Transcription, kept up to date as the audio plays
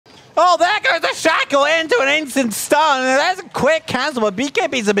Oh, there goes the shackle into an instant stun. There's a quick cancel, but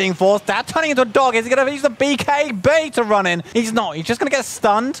BKBs are being forced out, turning into a dog. Is he going to use the BKB to run in? He's not. He's just going to get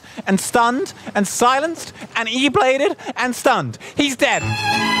stunned and silenced and E-bladed and stunned. He's dead.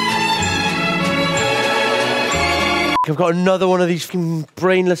 I've got another one of these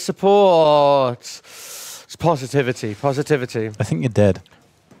brainless supports. It's positivity, positivity. I think you're dead.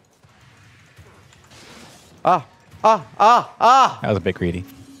 Ah. That was a bit greedy.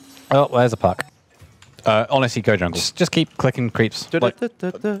 Oh, there's a puck. Honestly, go jungle. Just keep clicking creeps.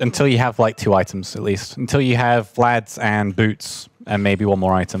 Until you have like 2 items at least. Until you have Vlads and boots and maybe 1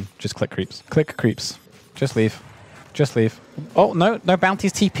 more item. Just click creeps. Click creeps. Just leave. Just leave. Oh, no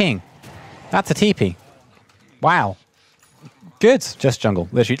bounties TPing. That's a TP. Wow. Good. Just jungle.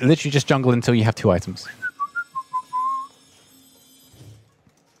 Literally just jungle until you have 2 items.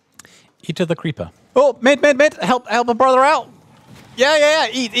 Eat to the creeper. Oh, mid. Help a brother out. Yeah.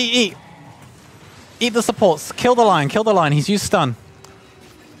 Eat. Eat the supports. Kill the line. He's used stun.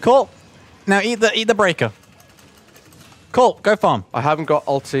 Cool. Now eat the breaker. Cool. Go farm. I haven't got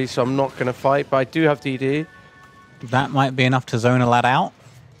ulti, so I'm not going to fight, but I do have DD. That might be enough to zone a lad out.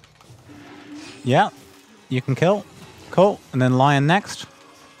 Yeah. You can kill. Cool. And then Lion next.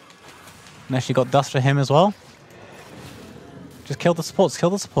 Unless you got dust for him as well. Just kill the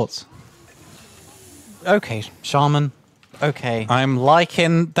supports. Okay, Shaman. Okay. I'm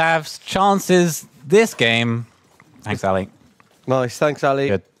liking Dav's chances this game. Thanks, Ali. Nice, thanks, Ali.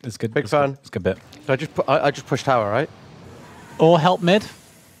 Good. It's good. Big fan. It's a good bit. So I just pushed tower, right? Or help mid.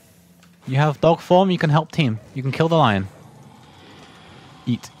 You have dog form, you can help team. You can kill the lion.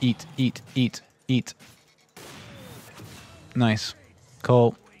 Eat. Nice.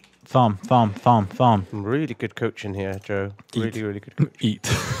 Cool. Farm. Really good coaching here, Joe. Really good coaching. Eat.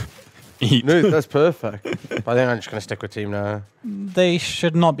 Eat. No, that's perfect. But I think I'm just going to stick with team now. They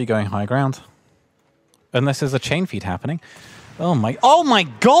should not be going high ground. Unless there's a chain feed happening. Oh my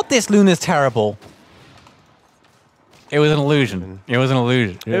god, this Luna's terrible. It was an illusion. It was an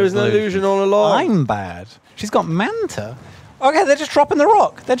illusion all along. I'm bad. She's got Manta. Okay, they're just dropping the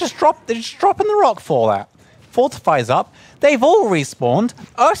rock. They're just dropping the rock for that. Fortify's up. They've all respawned.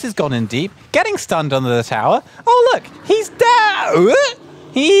 Ursa's gone in deep, getting stunned under the tower. Oh look, he's down.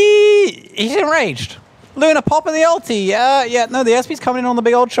 He's enraged. Luna popping the ulti. Yeah, no, the SP's coming in on the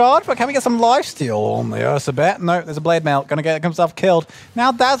big old charge, but can we get some lifesteal on the Ursa bet? No, there's a blade melt. Gonna get himself killed.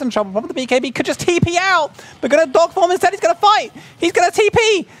 Now Daz in trouble. Popping the BKB could just TP out, but gonna dog form instead. He's gonna fight. He's gonna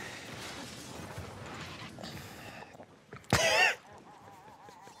TP.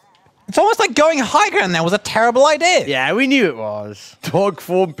 It's almost like going high ground now was a terrible idea. Yeah, we knew it was. Dog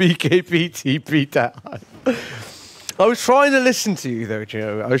form BKB TP down. I was trying to listen to you though,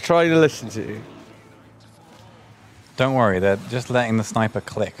 Joe. I was trying to listen to you. Don't worry, they're just letting the sniper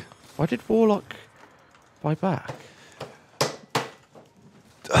click. Why did Warlock buy back?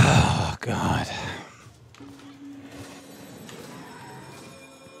 Oh, God.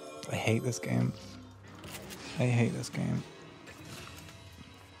 I hate this game. I hate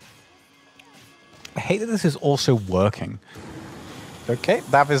that this is also working. Okay,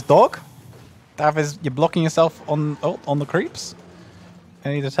 Dav is dog. Dav is, you're blocking yourself on the creeps.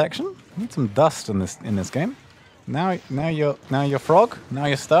 Any detection? Need some dust in this game. Now you're frog. Now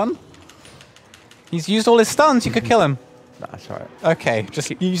you're stun. He's used all his stuns. You could kill him. That's all right. Okay,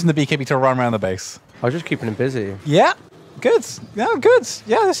 just using the BKB to run around the base. I was just keeping him busy. Yeah, good. Yeah, good.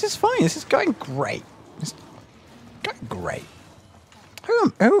 Yeah, this is fine. This is going great. It's going great.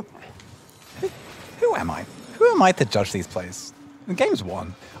 Who am I? Who am I to judge these plays? The game's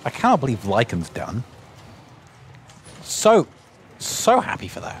won. I cannot believe Lycan's done. So happy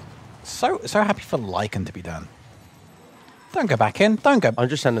for that. So happy for Lycan to be done. Don't go back in. Don't go. I'm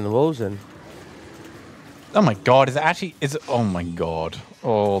just sending the wolves in. Oh my god, oh my god.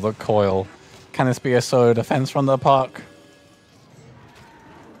 Oh, the coil. Can this be a solo defense from the park?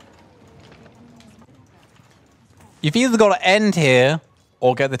 You've either got to end here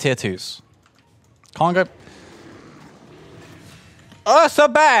or get the tier 2s. Can't go. Ursa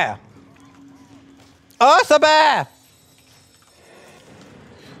Bear! Ursa Bear!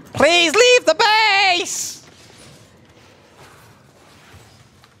 Please leave the base!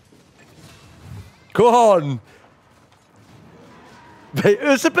 Go on!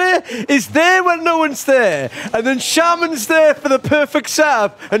 Ursa Bear is there when no one's there, and then Shaman's there for the perfect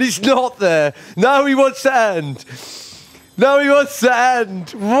setup, and he's not there. Now he wants to end.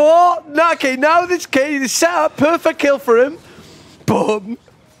 What? Okay, now this setup, perfect kill for him. Boom.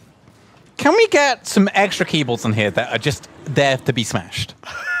 Can we get some extra keyboards in here that are just there to be smashed?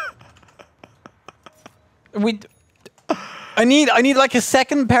 I need like a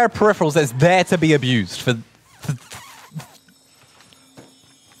second pair of peripherals that's there to be abused for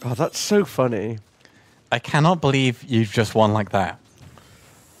Oh, that's so funny. I cannot believe you've just won like that.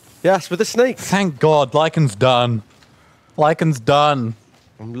 Yes, with the snakes. Thank God, Lycan's done. Lycan's done.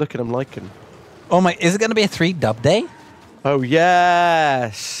 I'm liking. Oh my, is it going to be a 3 dub day? Oh,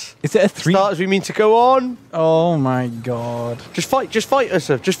 yes. Is it a 3? Start as we mean to go on. Oh my God. Just fight,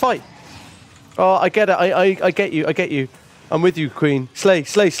 Ursa, just fight. Oh, I get it, I get you. I'm with you, Queen. Slay.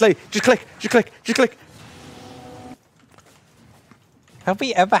 Just click. Have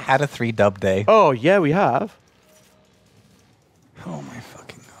we ever had a 3 dub day? Oh, yeah, we have. Oh my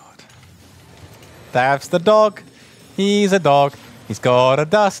fucking God. That's the dog. He's a dog. He's got a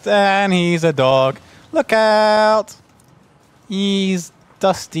dust and he's a dog. Look out. He's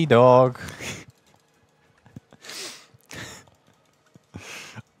dusty dog.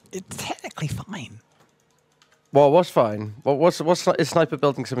 It's technically fine. Well, what's fine? What's is Sniper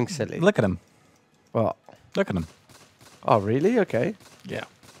building something silly? Look at him. What? Look at him. Oh, really? Okay. Yeah.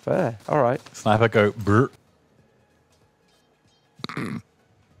 Fair. All right. Sniper go brr.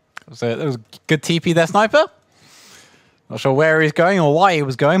 So that was good TP there, Sniper. Not sure where he's going or why he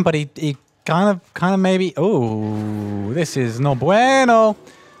was going, but he kind of maybe. Oh, this is no bueno.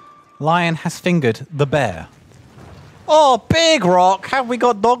 Lion has fingered the bear. Oh, big rock. Have we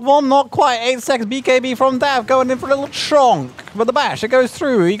got dog bomb? Not quite. 8 seconds. BKB from Dav going in for a little chonk. But the bash, it goes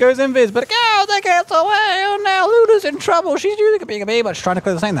through. He goes in vids, but they gets away. Oh, now Luna's in trouble. She's using a BKB, but she's trying to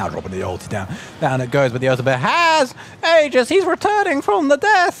clear the same. Now dropping the ulti down. Down it goes, but the other bear has Aegis. He's returning from the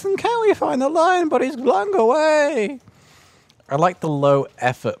death. And can we find the line? But he's long away. I like the low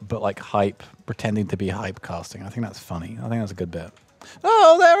effort, but like hype, pretending to be hype casting. I think that's funny. I think that's a good bit.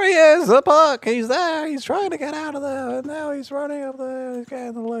 Oh, there he is, the puck. He's there. He's trying to get out of there. And now he's running up there. He's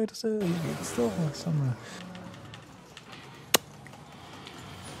getting the lotus. He's still somewhere.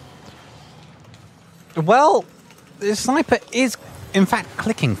 Well, the sniper is, in fact,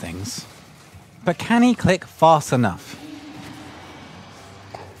 clicking things. But can he click fast enough?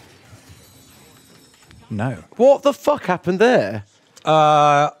 No. What the fuck happened there?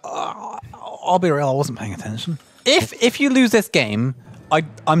 I'll be real, I wasn't paying attention. If you lose this game,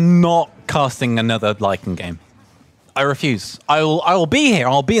 I'm not casting another Lycan game. I refuse. I will be here.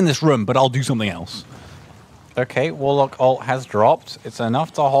 I'll be in this room, but I'll do something else. Okay, Warlock ult has dropped. It's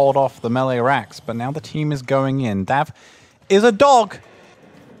enough to hold off the melee racks, but now the team is going in. Dav is a dog.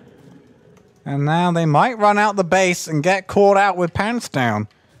 And now they might run out the base and get caught out with pants down.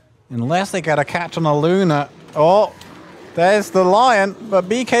 Unless they get a catch on a Luna. Oh, there's the Lion. But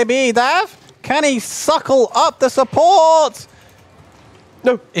BKB, Dav, can he suckle up the support?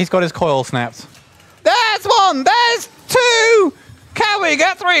 No, he's got his coil snapped. There's one, there's two. Can we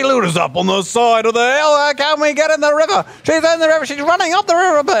get 3 Lunas up on the side of the hill? Can we get in the river? She's in the river, she's running up the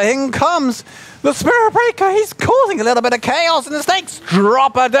river, but in comes the Spirit Breaker. He's causing a little bit of chaos, and the snakes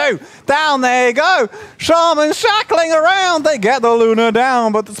drop a do. Down they go. Shaman shackling around. They get the Luna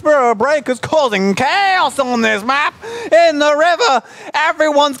down, but the Spirit Breaker's causing chaos on this map. In the river,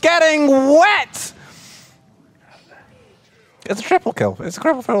 everyone's getting wet. It's a triple kill. It's a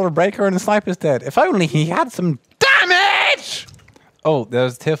triple kill of Breaker, and the sniper's dead. If only he had some damage! Oh,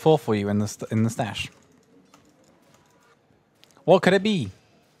 there's tier 4 for you in the stash. What could it be?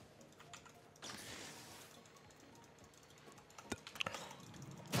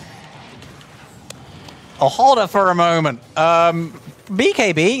 I'll hold it for a moment.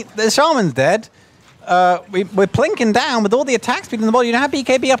 BKB, the Shaman's dead. We're plinking down with all the attack speed in the ball. You don't have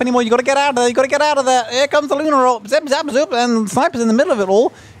BKB up anymore. You got to get out of there. You got to get out of there. Here comes the Lunar roll. Zip, zap, zoop, and Sniper's in the middle of it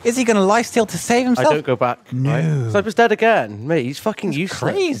all. Is he going to lifesteal to save himself? I don't go back. No. Right? Sniper's dead again. Mate, he's fucking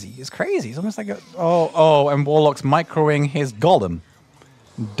useless. Crazy. It's crazy. It's almost like a... Oh, and Warlock's microing his golem.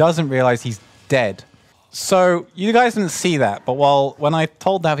 Doesn't realize he's dead. So, you guys didn't see that, but when I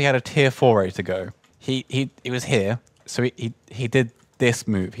told Dav he had a tier 4 ready to go, he was here, so he did this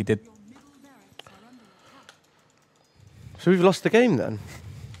move. He did... So we've lost the game then?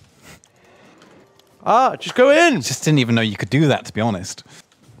 Just go in! Just didn't even know you could do that, to be honest.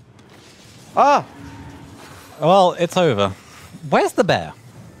 Well, it's over. Where's the bear?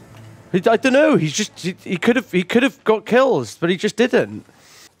 I don't know. He could have got kills, but he just didn't.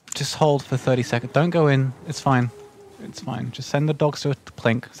 Just hold for 30 seconds. Don't go in. It's fine. It's fine. Just send the dogs to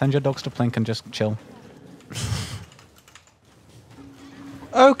Plink. Send your dogs to Plink and just chill.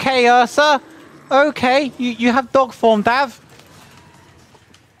 Okay, Ursa. Okay, you have dog form, Dav.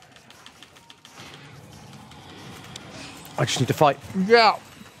 I just need to fight. Yeah.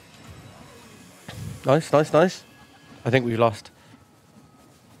 Nice. I think we've lost.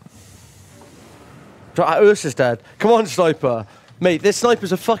 Ursa's dead. Come on, sniper. Mate, this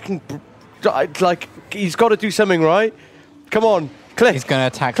sniper's a fucking... Like, he's got to do something, right? Come on. Click. He's going to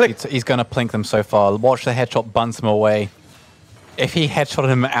attack. Click. He's going to plink them so far. Watch the headshot bunts him away. If he headshotted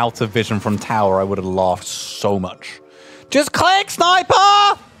him out of vision from tower, I would have laughed so much. Just click,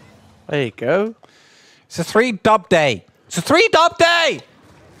 sniper! There you go. It's a 3-dub day. It's a 3-dub day!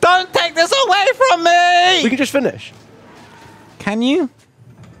 Don't take this away from me! We can just finish. Can you?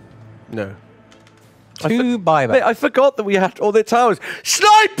 No. 2 buyback. Mate, I forgot that we had all the towers.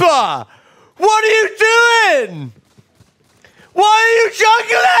 Sniper! What are you doing? Why are you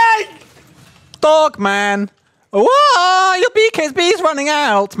juggling? Dog, man. Whoa, your BKB's running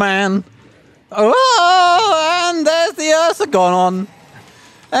out, man. Whoa, and there's the Ursa gone on.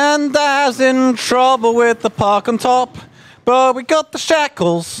 And Dad's in trouble with the park on top. But we got the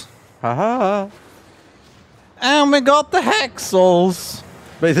shackles. Haha. And we got the hexels.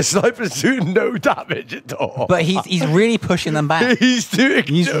 Mate, the sniper's doing no damage at all. But he's really pushing them back. He's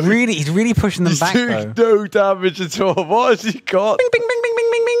really pushing them back, doing though. no damage at all. What has he got? Bing, bing, bing, bing, bing,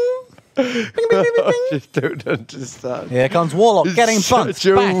 bing, bing. Bing, bing, bing, bing, I bing. just don't understand. Here comes Warlock, It's getting bumped, such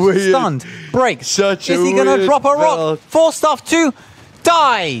a back, weird- stunned, breaks. such Is a he going to weird drop a rock? build. Force stuff to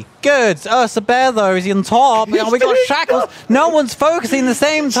die. Good. Ursa Bear, though, is he on top? He's Oh, we got doing shackles. No one's focusing the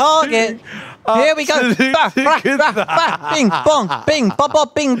same target. Here we go. absolutely Bah, bah, bah, bah. Bing, bong, bing, bop,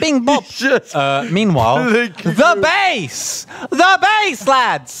 bop, bing, bing, bop. Just Meanwhile, Thank you. the base! The base,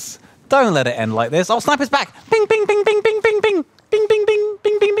 lads! Don't let it end like this. Oh, sniper's back. Bing, bing, bing, bing, bing, bing, bing. Bing, bing, bing,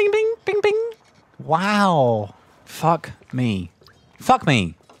 bing, bing, bing, bing, bing, bing. Wow. Fuck me. Fuck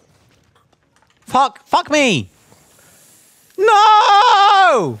me. Fuck me.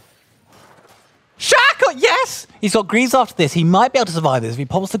 No! Shackle! Yes! He's got Greaves after this. He might be able to survive this if he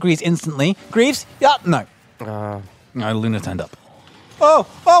pops the Greaves instantly. Greaves? Yeah, no. No, Luna turned up. Oh,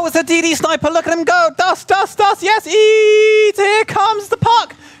 it's a DD sniper. Look at him go. Dust, dust, dust. Yes, eat. Here comes the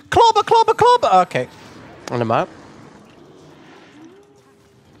puck. Clobber, clobber, clobber. Okay. on the map.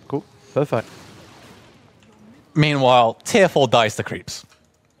 Cool. Perfect. Meanwhile, tier 4 dies the creeps.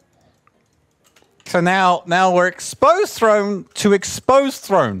 So now we're exposed throne to exposed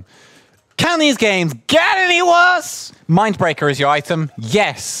throne. Can these games get any worse? Mindbreaker is your item.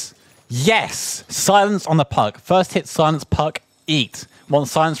 Yes. Yes. Silence on the puck. First hit silence puck, eat.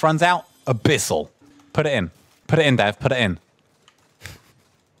 Once silence runs out, abyssal. Put it in. Put it in, Dev. Put it in.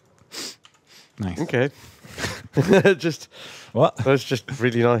 Nice. Okay. Just What? that's just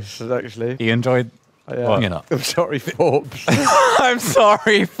really nice, actually. You enjoyed? Yeah. You're not. I'm sorry, Forbes. I'm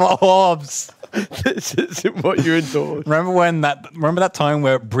sorry, Forbes. This isn't what you endorsed. Remember that time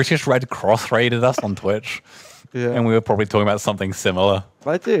where British Red Cross raided us on Twitch? Yeah. And we were probably talking about something similar.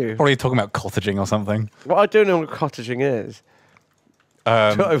 I do. Probably talking about cottaging or something. Well, I don't know what cottaging is. Do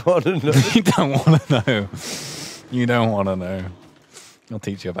I want to know? You don't want to know. You don't want to know. I'll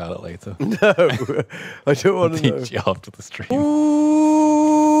teach you about it later. No, I don't want to know. Teach you after the stream.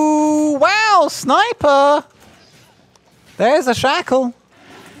 Ooh, wow, sniper. There's a shackle.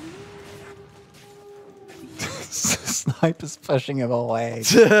 Sniper's pushing him away.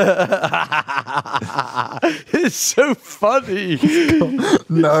 It's so funny.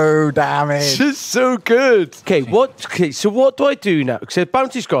 No damage. It's so good. Okay, so what do I do now? So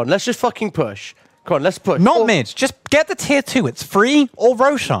bounty's gone. Let's just fucking push. Come on, let's push. Not mid. Just get the tier 2. It's free or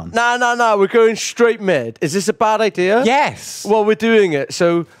Roshan. No. We're going straight mid. Is this a bad idea? Yes. Well, we're doing it,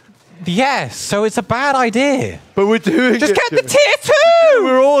 so... Yes. So it's a bad idea. But we're doing Just it. get the tier 2.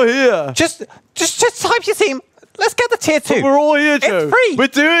 We're all here. Just type your team. Let's get the tier 2. But we're all here, Joe. It's free. We're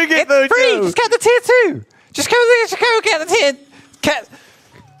doing it, It's though, free. Joe. Just get the tier 2. Just go get the tier. Get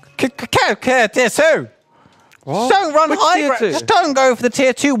tier 2. What? Just don't run Which high. tier 2? Just don't go for the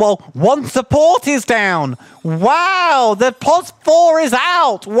tier 2 while one support is down. Wow. The POS 4 is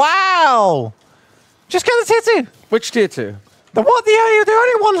out. Wow. Just get the tier 2. Which tier 2? The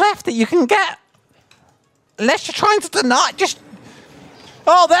only one left that you can get. Unless you're trying to deny, just...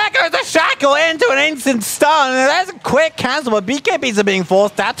 Oh, there goes the shackle into an instant stun. And there's a quick cancel, but BKBs are being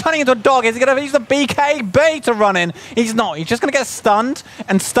forced out, turning into a dog. Is he going to use the BKB to run in? He's not. He's just going to get stunned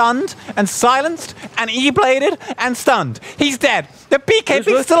and silenced and E-bladed and stunned. He's dead. The BKB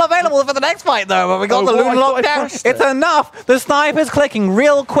is still available for the next fight, though, but we got the Loon locked down. It's enough. The sniper's clicking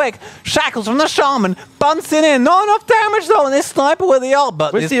real quick. Shackles from the shaman, bunting in. Not enough damage, though, on this sniper with the ult,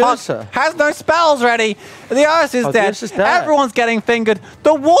 but Where's this the puck Ursa? has no spells ready. The Ursa is The dead. Ursa's dead. Everyone's getting fingered.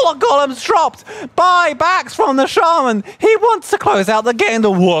 The Warlock Golem's dropped. Buybacks from the Shaman. He wants to close out the game.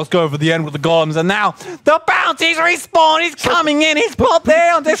 The Warlock's going for the end with the Golems. And now the Bounties respawn. He's coming in. He's popped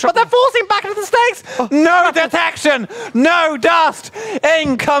there on this, but they're forcing back into the stakes. No detection. No dust. burst.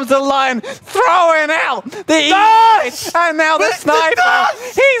 In comes the lion, throwing out the E-blade, and now the sniper.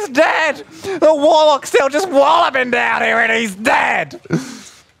 He's dead. The warlock still just walloping down here, and he's dead.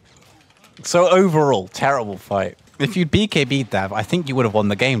 So overall, terrible fight. If you'd BKB'd Dav, I think you would have won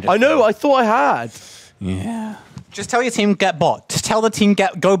the game. I know. I thought I had. Yeah. Just tell your team get bot. Just tell the team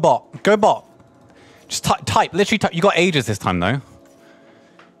go bot. Go bot. Just type. Literally type. You got ages this time though.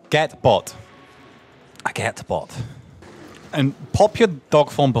 Get bot. I get bot. And pop your dog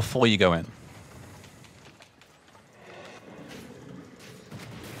form before you go in.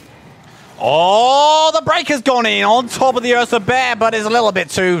 Oh, the break has gone in on top of the Ursa Bear, but it's a little bit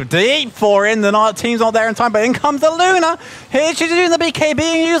too deep for him. The team's not there in time, but in comes the Luna. Here she's doing the BKB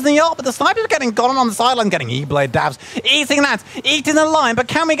and using the ult, but the sniper's getting gone on the sideline, getting E-blade dabs, eating that, eating the line, but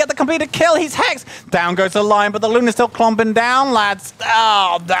can we get the completed kill? He's hexed. Down goes the line, but the Luna's still clomping down, lads.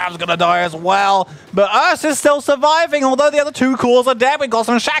 Oh, Dab's gonna die as well. But Ursa's still surviving, although the other two cores are dead. We've got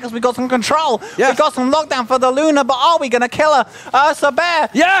some shackles, we've got some control. Yeah. We've got some lockdown for the Luna, but are we gonna kill her? Ursa Bear.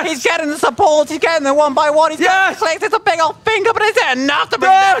 Yeah. He's getting the support, he's getting them one by one. He's getting collected a big old finger, but is it enough to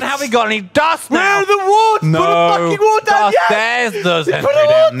bring down? Have we got any dust now? Where are the wards? No. Put a fucking ward down. There's the sentry put a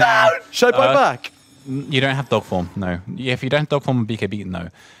ward down. down. Should I buy back? You don't have dog form, no. If you don't have dog form and BKB, no.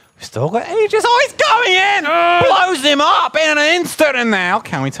 We've still got ages. Oh, he's going in! Blows him up in an instant, and now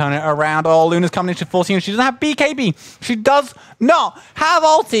can we turn it around? Oh, Luna's coming into 14. She doesn't have BKB. She does not have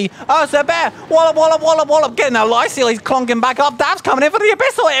ulti. Ursa Bear, wallop, wallop, wallop, wallop. Getting a Lysil. He's clonking back up. Dab's coming in for the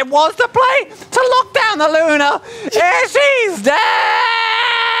Abyssal. It was the play to lock down the Luna. Here she's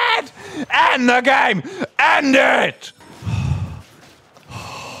dead! End the game. End it!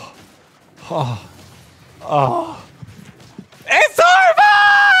 It's over!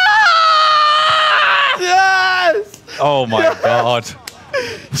 Yes! Oh my god.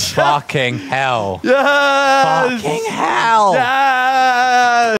 Fucking hell. Yes! Fucking hell. Yes!